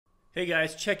Hey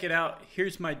guys, check it out.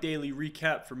 Here's my daily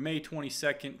recap for May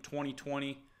 22nd,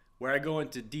 2020, where I go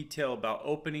into detail about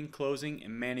opening, closing,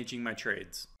 and managing my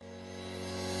trades.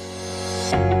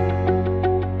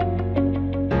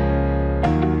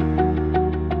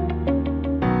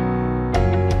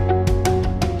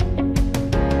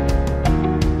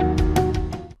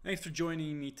 Thanks for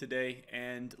joining me today,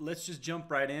 and let's just jump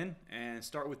right in and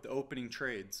start with the opening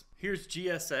trades. Here's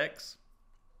GSX.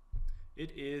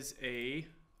 It is a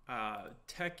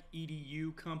tech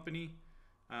EDU company.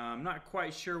 I'm not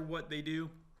quite sure what they do,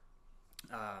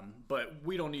 but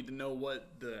we don't need to know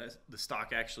what the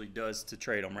stock actually does to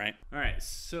trade them, right? All right,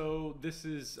 so this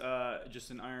is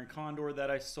just an iron condor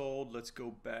that I sold. Let's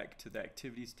go back to the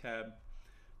activities tab.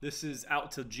 This is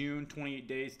out to June, 28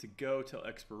 days to go till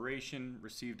expiration.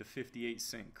 Received a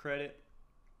 58-cent credit.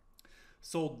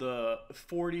 Sold the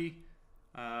 40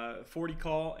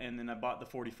 call, and then I bought the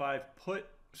 45 put.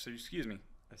 So excuse me,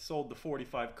 I sold the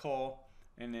 45 call,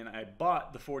 and then I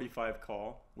bought the 45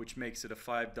 call, which makes it a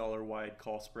 $5 wide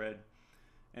call spread.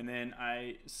 And then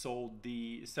I sold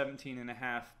the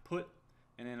 17.5 put,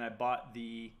 and then I bought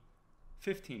the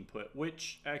 15 put,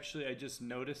 which actually I just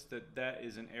noticed that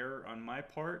is an error on my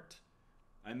part.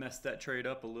 I messed that trade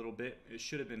up a little bit. It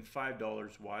should have been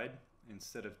 $5 wide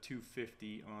instead of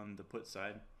 $2.50 on the put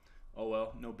side. Oh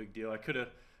well, no big deal.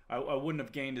 I wouldn't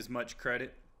have gained as much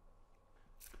credit.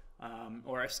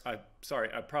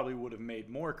 I probably would have made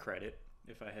more credit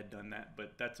if I had done that,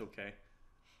 but that's okay.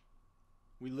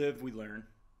 We live, we learn.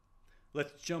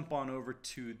 Let's jump on over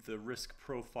to the risk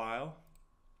profile.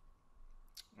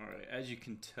 All right, as you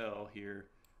can tell here,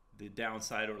 the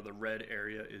downside or the red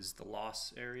area is the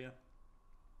loss area.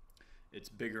 It's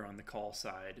bigger on the call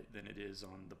side than it is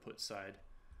on the put side.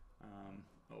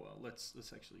 Oh well, let's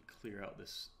actually clear out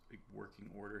this working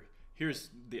order. Here's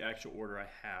the actual order I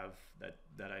have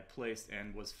that I placed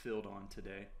and was filled on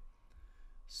today.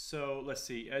 So let's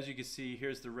see, as you can see,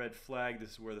 here's the red flag.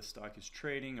 This is where the stock is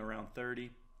trading, around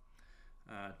 30,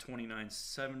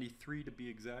 29.73 to be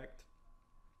exact.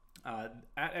 At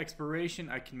expiration,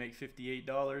 I can make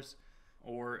 $58,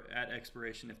 or at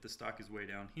expiration, if the stock is way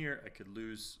down here, I could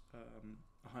lose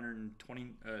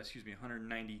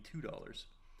 $192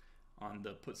 on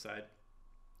the put side.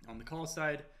 On the call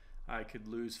side, I could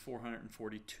lose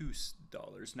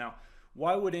 $442. Now,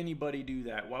 why would anybody do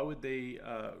that? Why would they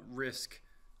risk,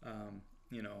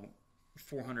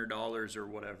 $400 or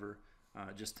whatever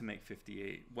just to make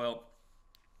 58? Well,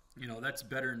 that's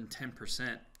better than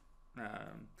 10%.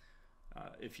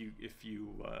 If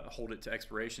you hold it to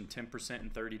expiration, 10%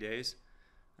 in 30 days.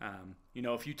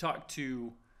 If you talk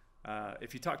to a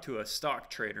stock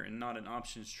trader and not an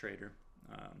options trader,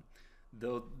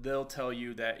 they'll tell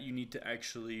you that you need to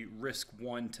actually risk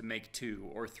 1 to make 2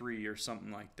 or 3 or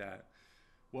something like that.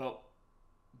 Well,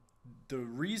 the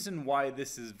reason why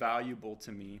this is valuable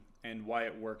to me and why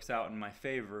it works out in my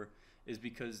favor is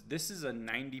because this is a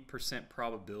 90%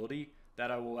 probability that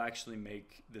I will actually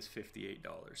make this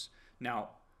 $58. Now,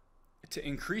 to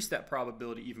increase that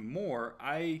probability even more,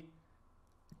 I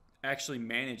actually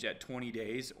manage at 20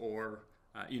 days or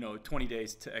 20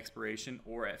 days to expiration,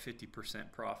 or at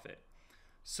 50% profit.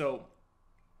 So,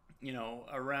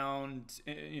 around,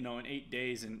 in 8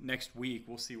 days and next week,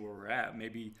 we'll see where we're at.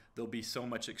 Maybe there'll be so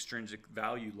much extrinsic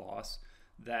value loss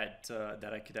that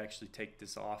I could actually take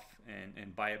this off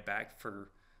and buy it back for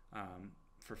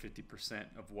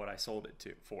 50% of what I sold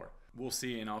it for. We'll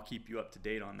see, and I'll keep you up to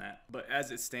date on that. But as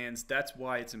it stands, that's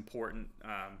why it's important,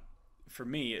 for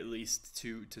me at least,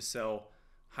 to sell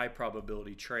high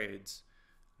probability trades.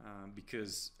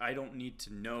 Because I don't need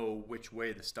to know which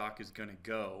way the stock is going to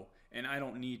go, and I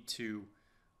don't need to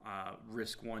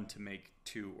risk 1 to make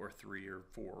 2 or 3 or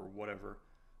 4 or whatever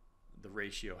the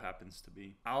ratio happens to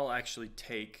be. I'll actually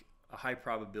take a high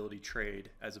probability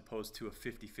trade as opposed to a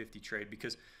 50-50 trade,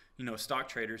 because stock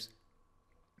traders,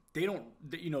 they'll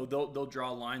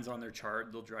draw lines on their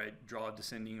chart. They'll draw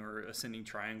descending or ascending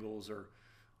triangles or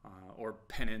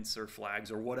pennants or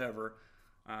flags or whatever,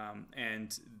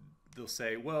 and they'll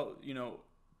say, well,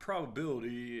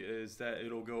 probability is that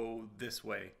it'll go this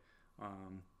way.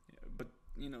 But,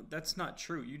 that's not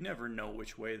true. You never know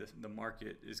which way the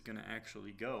market is going to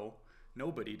actually go.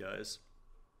 Nobody does.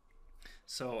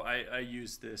 So I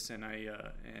use this, and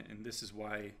and this is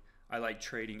why I like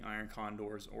trading iron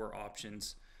condors or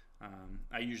options.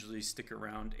 I usually stick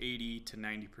around 80 to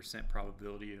 90%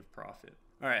 probability of profit.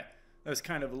 All right, that's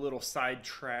kind of a little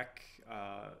sidetrack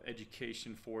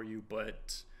education for you,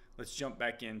 but let's jump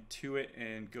back into it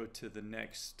and go to the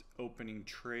next opening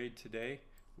trade today,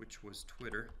 which was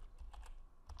Twitter.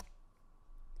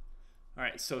 All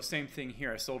right, so same thing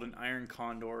here. I sold an iron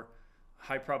condor,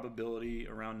 high probability,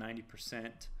 around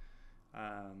 90%.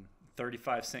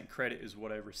 35-cent credit is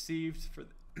what I received for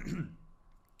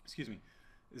excuse me,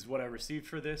 is what I received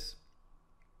for this.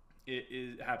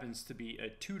 It happens to be a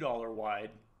 $2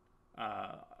 wide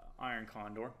iron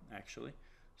condor, actually.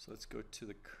 So let's go to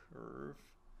the curve,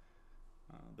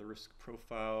 the risk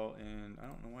profile, and I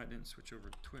don't know why I didn't switch over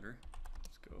to Twitter.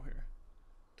 Let's go here,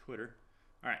 Twitter.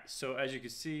 All right, so as you can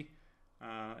see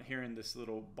here in this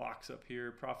little box up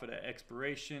here, profit at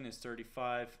expiration is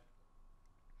 35.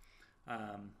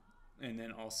 And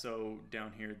then also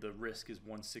down here, the risk is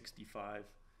 165.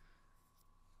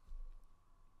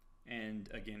 And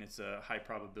again, it's a high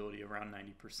probability, around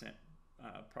 90%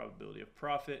 probability of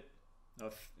profit.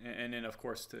 And then of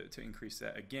course, to increase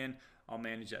that again, I'll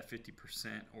manage at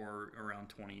 50% or around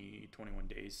 21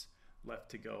 days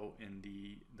left to go in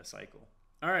the cycle.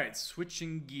 All right,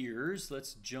 switching gears,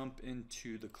 let's jump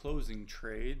into the closing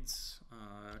trades.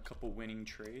 A couple winning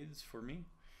trades for me.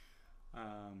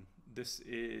 This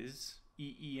is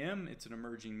EEM. It's an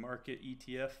emerging market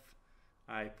ETF.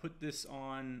 I put this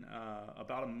on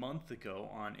about a month ago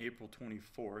on April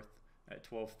 24th at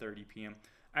 12:30 p.m.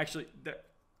 Actually,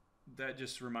 that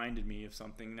just reminded me of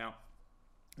something. Now,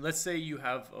 let's say you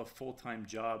have a full-time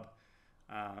job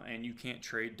and you can't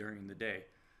trade during the day.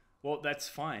 Well, that's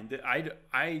fine.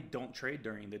 I don't trade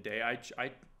during the day.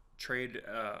 I trade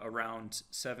around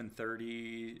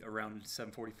 7:30, around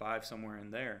 7:45, somewhere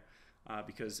in there.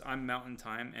 Because I'm Mountain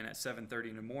Time, and at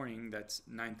 7:30 in the morning, that's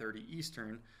 9:30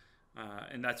 Eastern,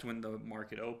 and that's when the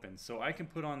market opens. So I can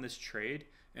put on this trade,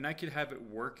 and I could have it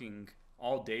working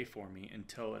all day for me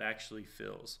until it actually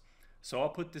fills. So I'll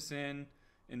put this in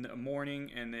the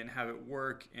morning and then have it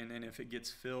work, and then if it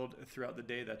gets filled throughout the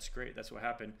day, that's great. That's what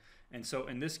happened. And so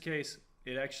in this case,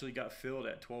 it actually got filled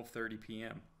at 12:30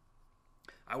 p.m.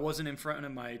 I wasn't in front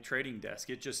of my trading desk.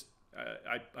 It just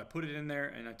I put it in there,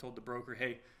 and I told the broker,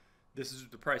 hey, this is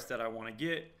the price that I want to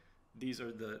get. These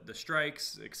are the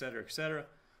strikes, et cetera,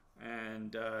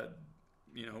 and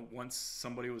you know, once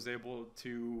somebody was able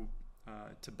to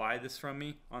buy this from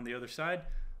me on the other side,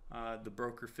 the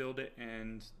broker filled it,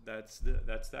 and that's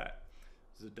that.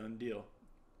 It's a done deal.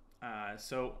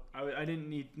 So I didn't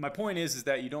need. My point is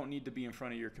that you don't need to be in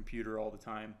front of your computer all the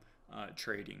time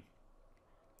trading.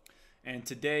 And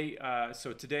today,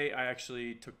 today I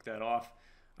actually took that off.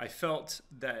 I felt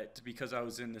that because I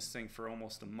was in this thing for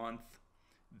almost a month,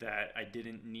 that I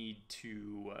didn't need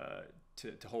to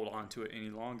hold on to it any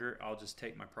longer. I'll just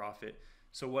take my profit.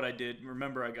 So what I did,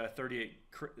 remember, I got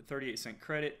 38-cent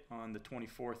credit on the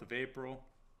 24th of April.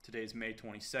 Today's May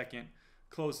 22nd.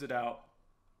 Closed it out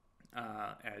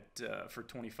for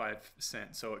 25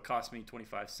 cents. So it cost me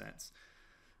 25 cents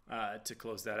to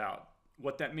close that out.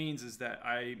 What that means is that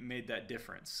I made that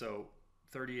difference. So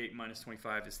 38 minus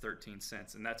 25 is 13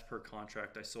 cents, and that's per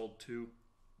contract. I sold 2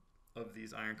 of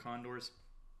these iron condors.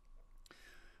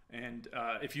 And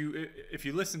if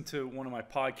you listen to one of my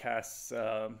podcasts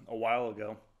a while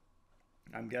ago,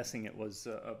 I'm guessing it was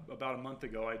about a month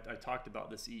ago, I talked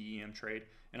about this EEM trade,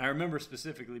 and I remember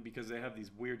specifically because they have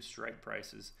these weird strike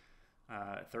prices,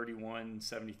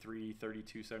 31.73,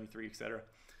 32.73, etc.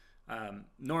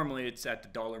 Normally it's at the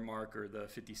dollar mark or the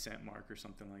 50-cent mark or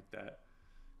something like that.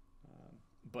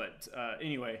 But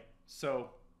anyway,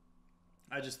 so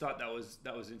I just thought that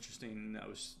was interesting.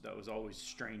 That was always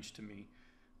strange to me.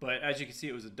 But as you can see,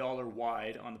 it was $1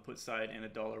 wide on the put side and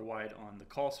 $1 wide on the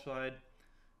call side.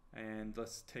 And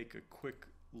let's take a quick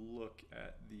look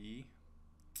at the.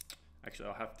 Actually,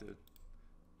 I'll have to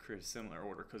create a similar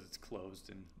order because it's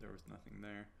closed and there was nothing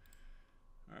there.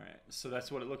 All right, so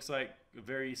that's what it looks like. A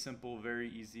very simple, very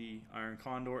easy iron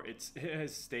condor. It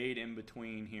has stayed in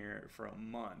between here for a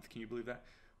month. Can you believe that?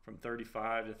 From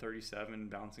 35 to 37,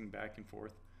 bouncing back and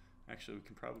forth. Actually, we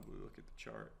can probably look at the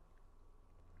chart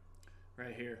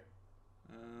right here.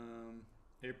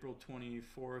 April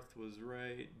 24th was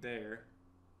right there,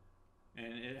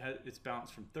 and it's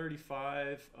bounced from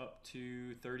 35 up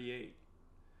to 38,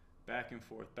 back and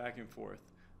forth, back and forth.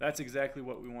 That's exactly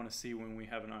what we want to see when we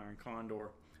have an iron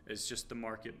condor. It's just the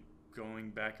market going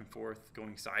back and forth,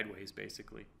 going sideways,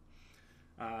 basically.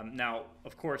 Now,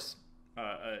 of course,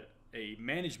 a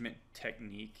management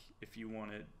technique, if you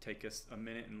want to take us a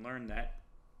minute and learn that,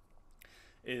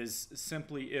 is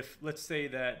simply if, let's say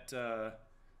that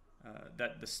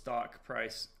that the stock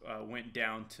price went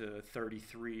down to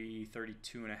 33,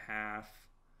 32 and a half,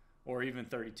 or even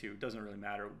 32, it doesn't really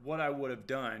matter. What I would have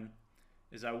done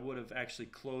is I would have actually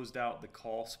closed out the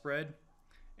call spread,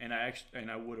 and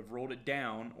I would have rolled it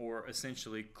down, or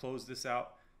essentially close this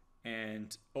out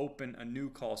and open a new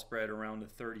call spread around the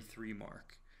 33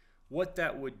 mark. What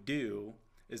that would do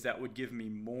is that would give me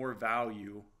more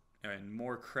value and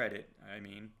more credit,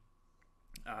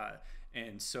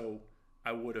 and so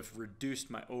I would have reduced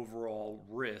my overall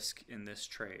risk in this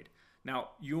trade. Now,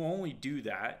 you only do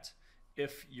that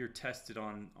if you're tested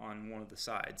on one of the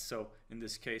sides. So in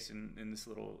this case, in this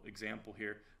little example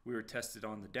here, we were tested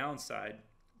on the downside,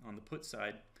 on the put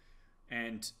side,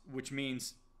 and which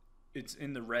means it's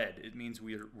in the red. It means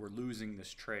we're losing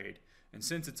this trade. And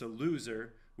since it's a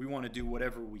loser, we want to do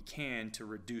whatever we can to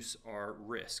reduce our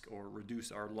risk or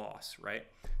reduce our loss, right?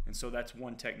 And so that's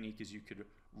one technique, is you could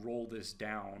roll this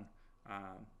down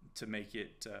to make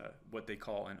it what they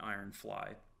call an iron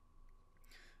fly.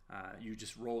 You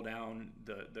just roll down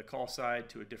the call side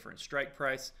to a different strike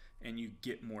price, and you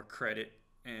get more credit,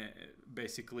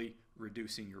 basically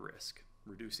reducing your risk,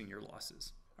 reducing your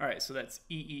losses. All right, so that's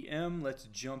EEM. Let's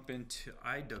jump into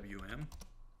IWM.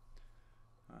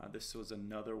 This was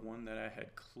another one that I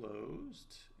had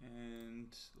closed,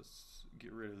 and let's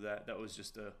get rid of that. That was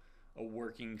just a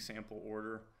working sample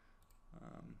order.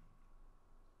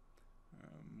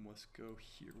 Let's go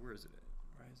here. Where is it at?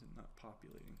 Why is it not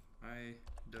populating?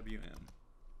 IWM.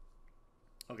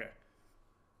 Okay.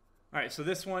 All right, so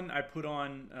this one I put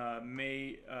on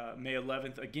May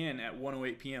 11th, again at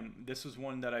 1:08 p.m. This was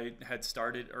one that I had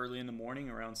started early in the morning,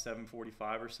 around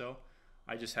 7:45 or so.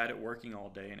 I just had it working all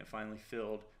day, and it finally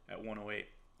filled at 1:08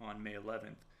 on May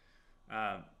 11th.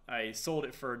 I sold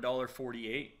it for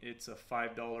 $1.48. It's a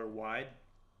 $5 wide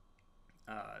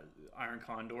iron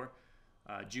condor.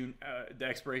 The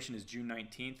expiration is June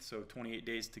 19th, so 28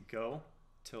 days to go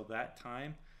till that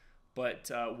time.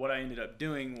 But what I ended up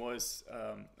doing was,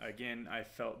 again, I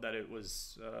felt that it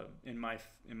was in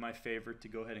my favor to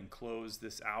go ahead and close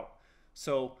this out.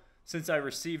 So since I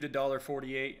received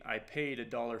 $1.48, I paid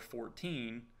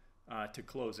 $1.14 to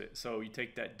close it. So you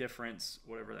take that difference,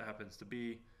 whatever that happens to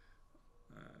be.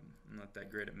 I'm not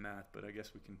that great at math, but I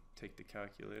guess we can take the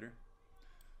calculator.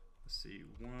 Let's see,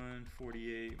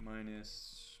 148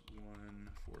 minus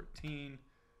 114.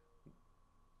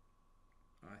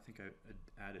 I think I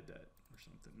added that or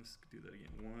something. Let's do that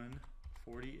again.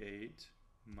 148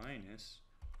 minus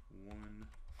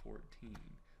 114.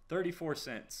 34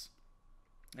 cents.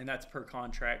 And that's per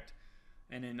contract.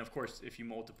 And then, of course, if you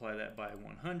multiply that by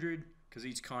 100, because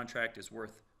each contract is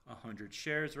worth 100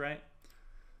 shares, right?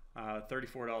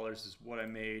 $34 is what I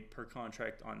made per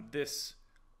contract on this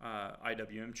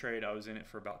IWM trade. I was in it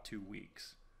for about 2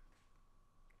 weeks.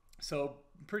 So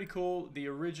pretty cool. The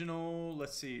original,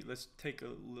 let's see, let's take a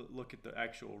look at the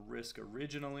actual risk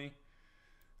originally.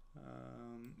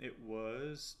 It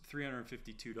was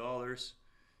 $352,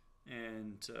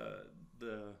 and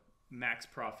the max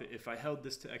profit, if I held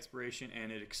this to expiration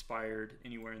and it expired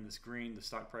anywhere in this green, the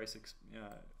stock price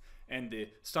and the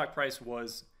stock price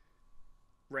was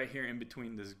right here in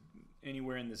between this,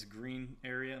 anywhere in this green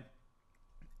area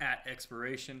at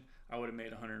expiration, I would have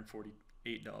made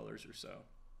 $148 or so.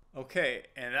 Okay,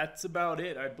 and that's about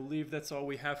it. I believe that's all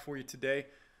we have for you today.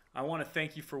 I want to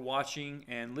thank you for watching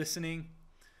and listening.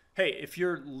 Hey, if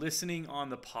you're listening on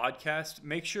the podcast,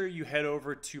 make sure you head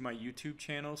over to my YouTube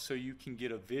channel so you can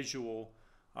get a visual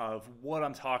of what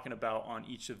I'm talking about on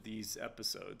each of these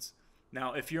episodes.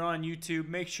 Now, if you're on YouTube,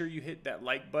 make sure you hit that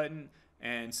like button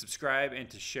and subscribe and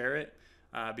to share it.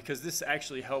 Because this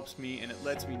actually helps me, and it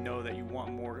lets me know that you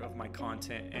want more of my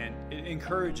content, and it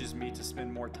encourages me to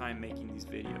spend more time making these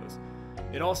videos.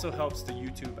 It also helps the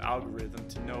YouTube algorithm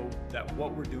to know that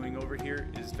what we're doing over here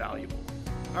is valuable.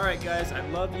 All right, guys, I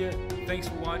love you. Thanks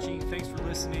for watching. Thanks for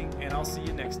listening, and I'll see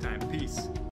you next time. Peace.